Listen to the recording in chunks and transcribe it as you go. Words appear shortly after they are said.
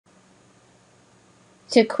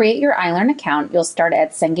To create your iLrn account, you'll start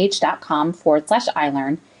at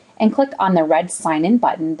cengage.com/iLrn and click on the red Sign In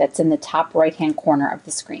button that's in the top right-hand corner of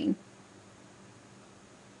the screen.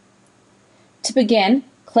 To begin,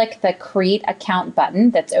 click the Create Account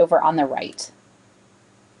button that's over on the right.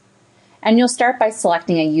 And you'll start by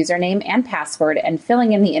selecting a username and password and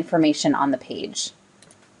filling in the information on the page.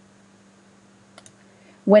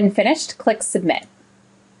 When finished, click Submit.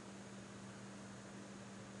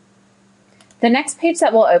 The next page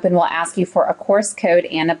that will open will ask you for a course code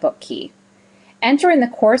and a book key. Enter in the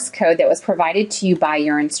course code that was provided to you by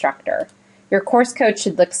your instructor. Your course code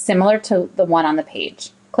should look similar to the one on the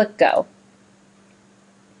page. Click Go.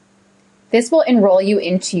 This will enroll you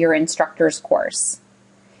into your instructor's course.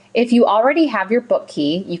 If you already have your book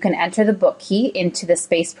key, you can enter the book key into the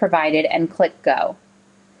space provided and click Go.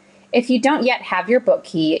 If you don't yet have your book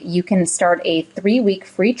key, you can start a 3-week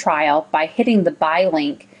free trial by hitting the Buy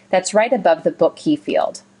link that's right above the book key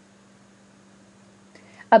field.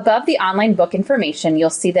 Above the online book information, you'll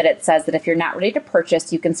see that it says that if you're not ready to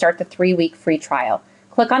purchase, you can start the 3-week free trial.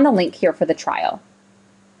 Click on the link here for the trial.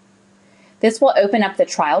 This will open up the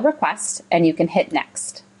trial request and you can hit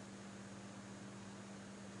Next.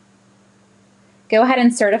 Go ahead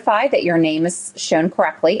and certify that your name is shown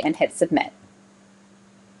correctly and hit Submit.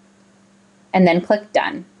 And then click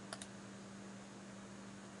Done.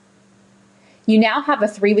 You now have a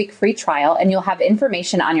 3-week free trial and you'll have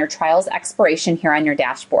information on your trial's expiration here on your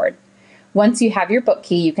dashboard. Once you have your book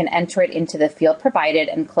key, you can enter it into the field provided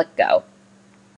and click Go.